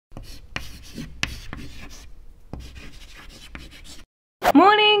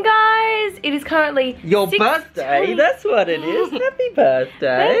Morning guys! It is currently your birthday, that's what it is. Happy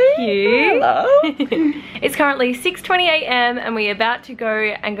birthday. Thank you. Hello. It's currently 6:20 AM and we're about to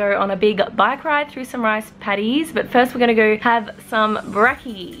go on a big bike ride through some rice paddies, but first we're gonna go have some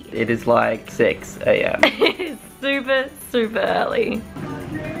brekkie. It is like 6 AM. It's super early.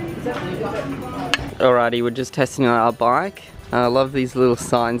 Alrighty, we're just testing out our bike. I love these little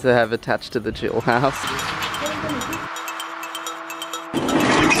signs they have attached to the Jill house.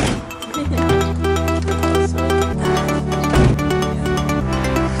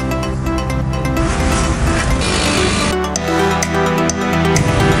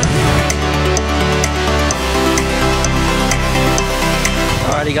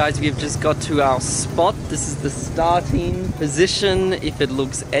 Alrighty guys, we've just got to our spot. This is the starting position. If it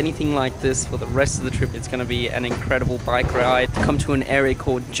looks anything like this for the rest of the trip, it's going to be an incredible bike ride. Come to an area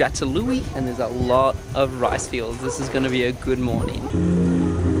called Joondalup and there's a lot of rice fields. This is going to be a good morning.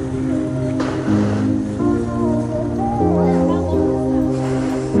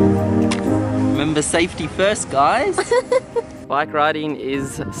 Remember safety first, guys. Bike riding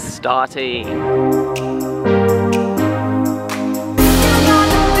is starting.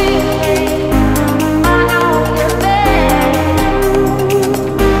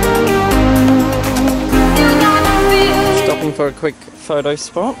 For a quick photo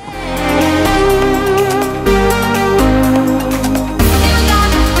spot. I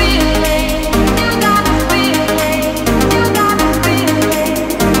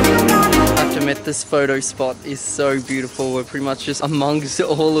have to admit, this photo spot is so beautiful. We're pretty much just amongst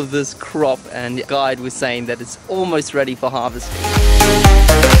all of this crop, and the guide was saying that it's almost ready for harvesting.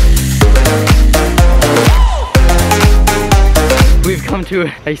 We've come to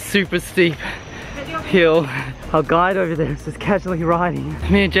a super steep hill. Our guide over there is just casually riding.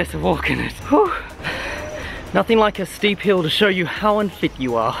 Me and Jess are walking it. Whew. Nothing like a steep hill to show you how unfit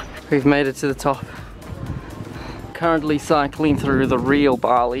you are. We've made it to the top. Currently cycling through the real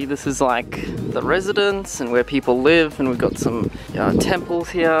Bali. This is like the residence and where people live, and we've got some temples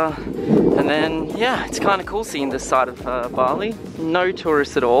here. And then, yeah, it's kind of cool seeing this side of Bali. No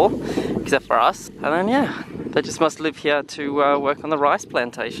tourists at all, except for us. And then, yeah, they just must live here to work on the rice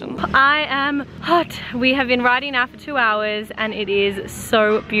plantation. I am hot. We have been riding now for 2 hours and it is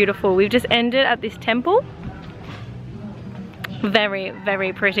so beautiful. We've just ended at this temple.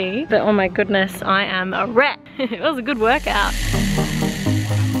 Very pretty. But oh my goodness, I am a wreck. It was a good workout.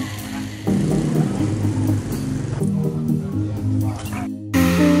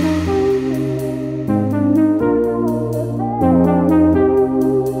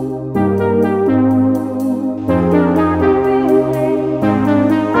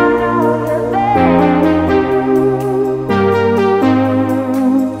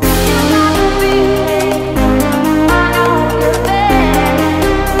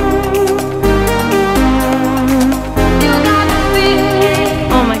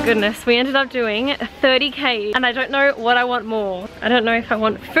 We ended up doing 30k and I don't know what I want more. I don't know if I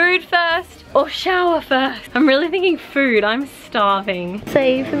want food first or shower first. I'm really thinking food. I'm starving.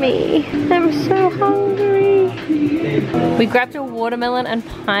 Save me. I'm so hungry. We grabbed a watermelon and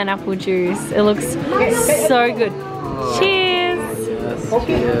pineapple juice. It looks so good. Cheers.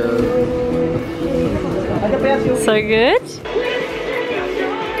 So good.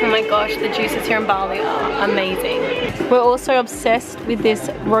 Oh my gosh, the juices here in Bali are amazing. We're also obsessed with this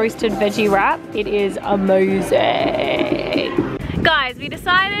roasted veggie wrap. It is amazing. Guys, we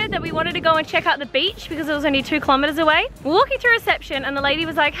decided that we wanted to go and check out the beach because it was only 2 kilometers away. We're walking through reception and the lady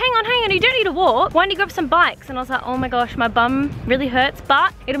was like, hang on, you don't need to walk. Why don't you grab some bikes? And I was like, oh my gosh, my bum really hurts,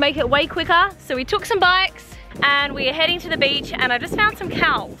 but it'll make it way quicker. So we took some bikes and we are heading to the beach and I just found some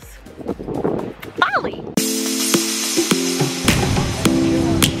cows. Bali.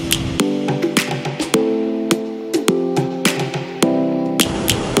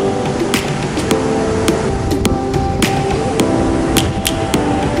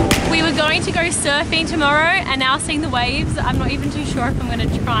 To go surfing tomorrow and now seeing the waves, I'm not even too sure if I'm going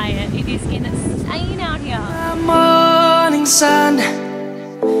to try it. It is insane out here. Morning sun,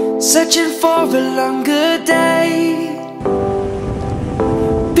 searching for a longer day.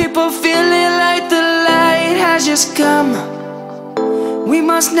 People feeling like the light has just come. We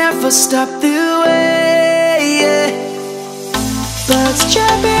must never stop the way. Birds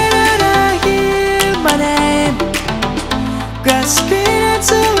chirping and I hear my name, grasping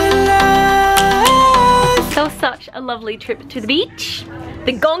into a life. That was such a lovely trip to the beach.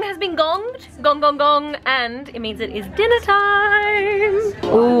 The gong has been gonged. Gong, gong, gong. And it means it is dinner time.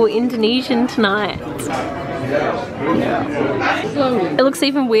 Ooh, Indonesian tonight. It looks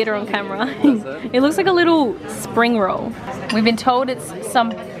even weirder on camera. It looks like a little spring roll. We've been told it's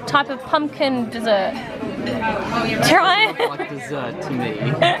some type of pumpkin dessert. Try it. Like dessert to me.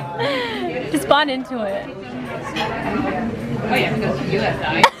 Just bite into it.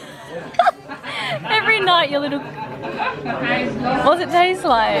 Every night your little... What does it taste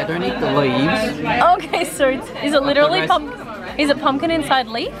like? Yeah, don't eat the leaves. Okay, so is it literally is it pumpkin inside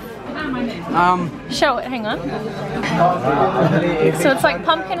leaf? Show it, hang on. So it's like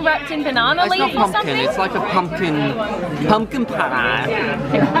pumpkin wrapped in banana leaf It's not or pumpkin, something? it's like a pumpkin pie.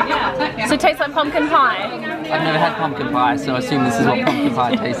 So it tastes like pumpkin pie? I've never had pumpkin pie, so I assume this is what pumpkin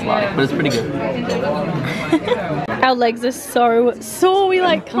pie tastes like, but it's pretty good. Our legs are so sore, we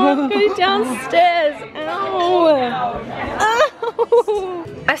like can't go downstairs. Ow! Ow!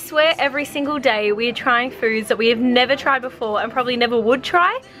 I swear every single day we are trying foods that we have never tried before and probably never would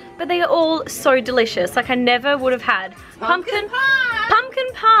try, but they are all so delicious. Like I never would have had pumpkin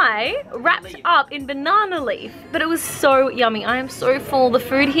pie wrapped up in banana leaf, but it was so yummy. I am so full. The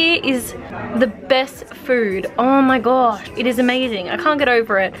food here is the best food. Oh my gosh, it is amazing. I can't get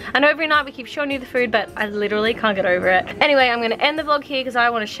over it. I know every night we keep showing you the food, but I literally can't get over it. Anyway, I'm gonna end the vlog here because I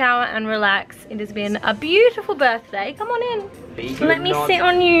want to shower and relax. It has been a beautiful birthday. Come on in. Let me sit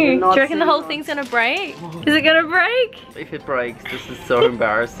on you. Do you reckon the whole thing's gonna break? Is it gonna break? If it breaks, this is so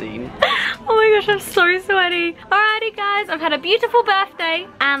embarrassing. Oh my gosh, I'm so sweaty. Alrighty guys, I've had a beautiful birthday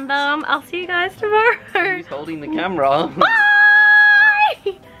and I'll see you guys tomorrow. Who's holding the camera?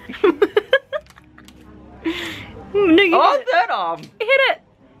 Bye! No, you Oh, third arm! hit it!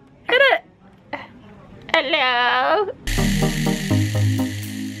 Hit it! Hello!